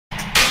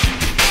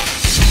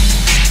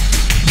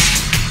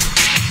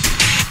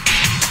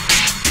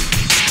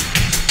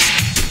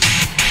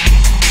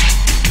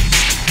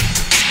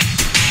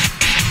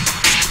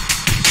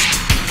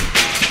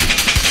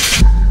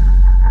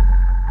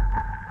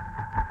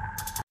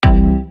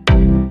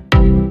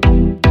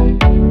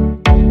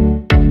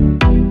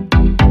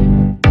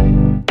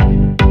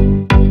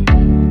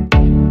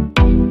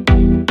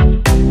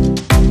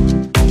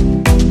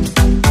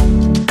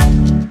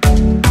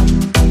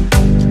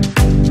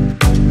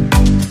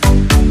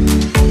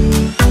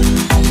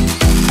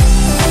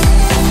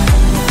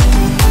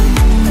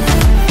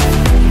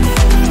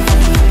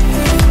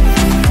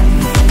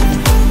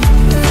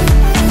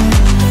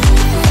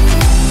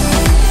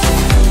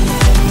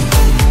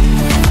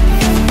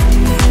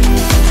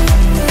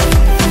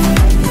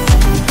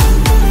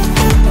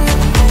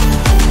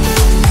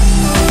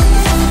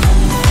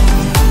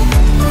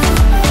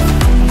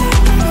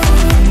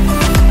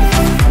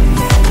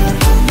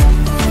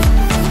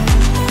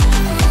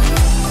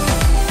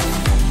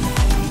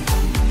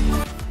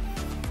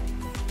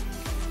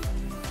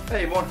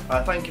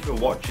everyone, thank you for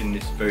watching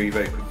this very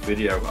quick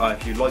video.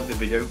 If you like the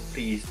video,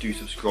 please do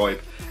subscribe.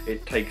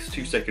 It takes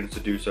 2 seconds to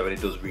do so and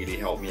it does really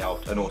help me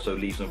out, and also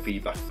leave some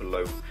feedback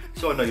below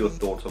so I know your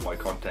thoughts on my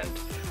content.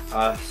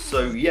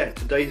 So yeah,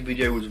 today's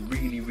video was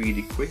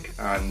really quick,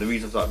 and the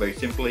reason for that very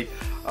simply,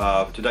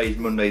 today is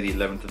Monday the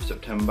 11th of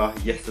September.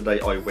 Yesterday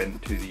I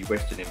went to the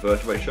Western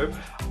Invertebrate show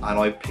and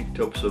I picked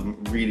up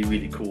some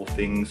really cool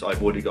things.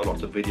 I've already got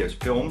lots of videos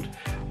filmed,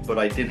 but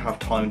I didn't have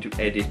time to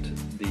edit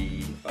the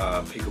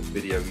pickup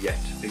video yet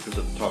because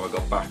of the time I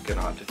got back, and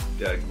I had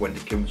to went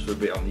to Kim's for a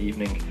bit on the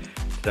evening.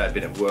 Today I've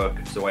been at work,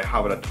 so I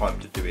haven't had time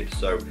to do it,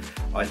 so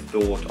I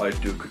thought I'd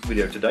do a quick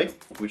video today,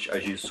 which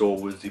as you saw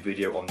was the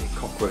video on the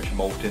cockroach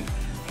molting.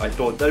 I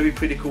thought that'd be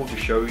pretty cool to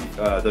show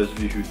those of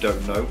you who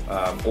don't know.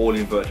 All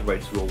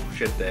invertebrates will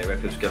shed their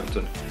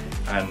exoskeleton,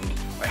 and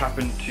I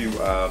happened to,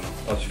 I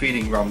was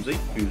feeding Ramsay,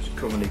 who's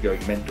currently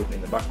going mental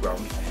in the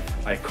background,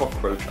 a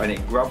cockroach, and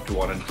it grabbed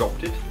one and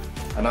dropped it,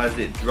 and as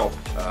it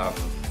dropped,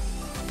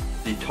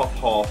 the top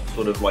half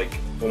sort of like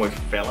almost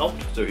fell out,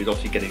 so he's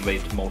obviously getting ready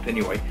to molt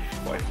anyway,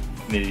 but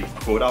I nearly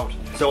pulled out.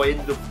 So I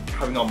ended up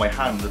having on my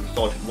hand and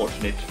started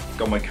watching it,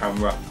 got my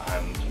camera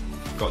and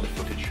got the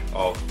footage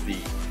of the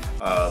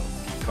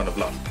kind of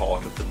last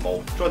part of the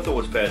molt, which I thought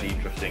was fairly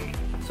interesting.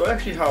 So I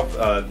actually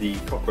have the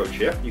cockroach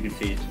here. You can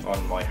see it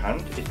on my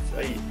hand. It's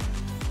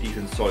a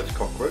decent sized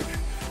cockroach.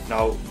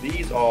 Now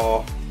these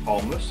are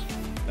harmless.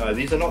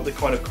 These are not the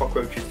kind of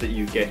cockroaches that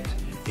you get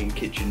in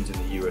kitchens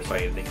in the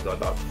USA and things like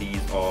that.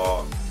 These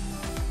are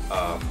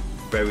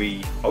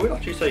I would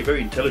actually say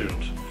very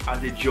intelligent,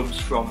 as it jumps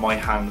from my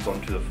hands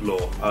onto the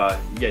floor.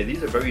 Yeah,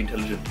 these are very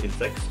intelligent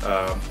insects,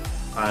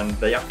 and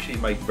they actually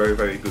make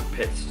very good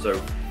pets.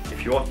 So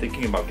if you are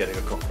thinking about getting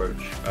a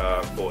cockroach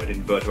or an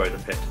invertebrate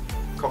pet,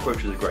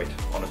 cockroaches are great,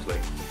 honestly.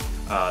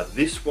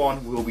 This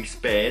one will be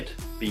spared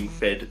being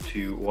fed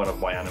to one of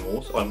my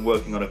animals. I'm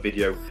working on a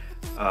video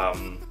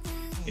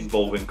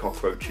involving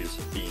cockroaches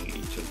being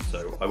eaten,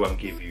 so I won't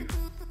give you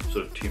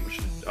sort of too much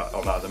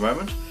on that at the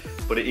moment,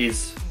 but it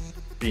is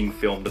being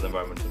filmed at the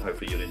moment and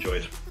hopefully you'll enjoy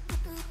it.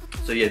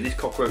 So yeah, this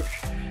cockroach,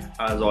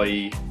 as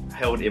I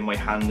held it in my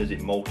hand as it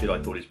molted,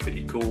 I thought it's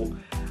pretty cool,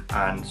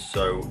 and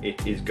so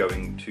it is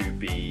going to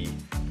be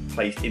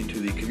placed into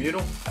the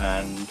communal,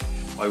 and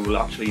I will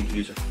actually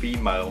introduce a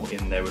female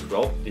in there as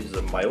well. This is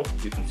a male.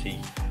 You can see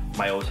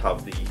males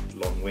have the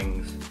long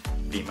wings,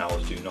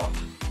 females do not,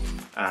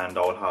 and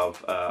I'll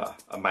have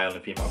a male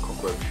and female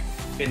cockroach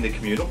in the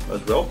communal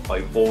as well.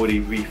 I've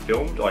already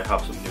refilmed. I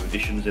have some new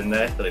additions in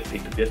there that I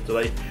picked up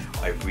yesterday.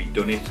 I've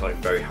redone it. I'm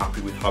very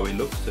happy with how it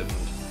looks, and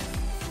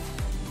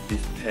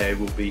this pair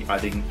will be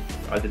added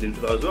into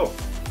that as well.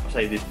 I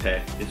say this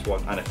pair, this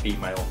one and a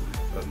female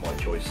of my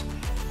choice.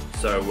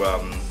 So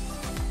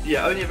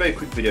yeah, only a very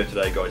quick video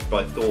today guys,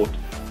 but I thought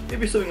it'd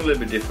be something a little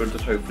bit different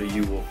and hopefully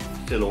you will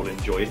still all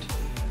enjoy it.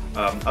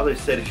 As I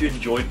said, if you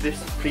enjoyed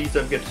this, please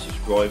don't forget to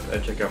subscribe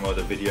and check out my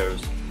other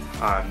videos,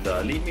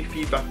 and leave me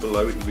feedback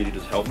below. It really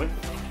does help me.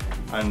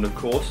 And of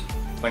course,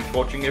 thanks for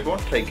watching everyone,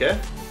 take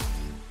care,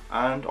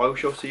 and I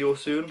shall see you all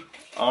soon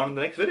on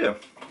the next video.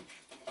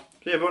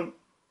 See you everyone.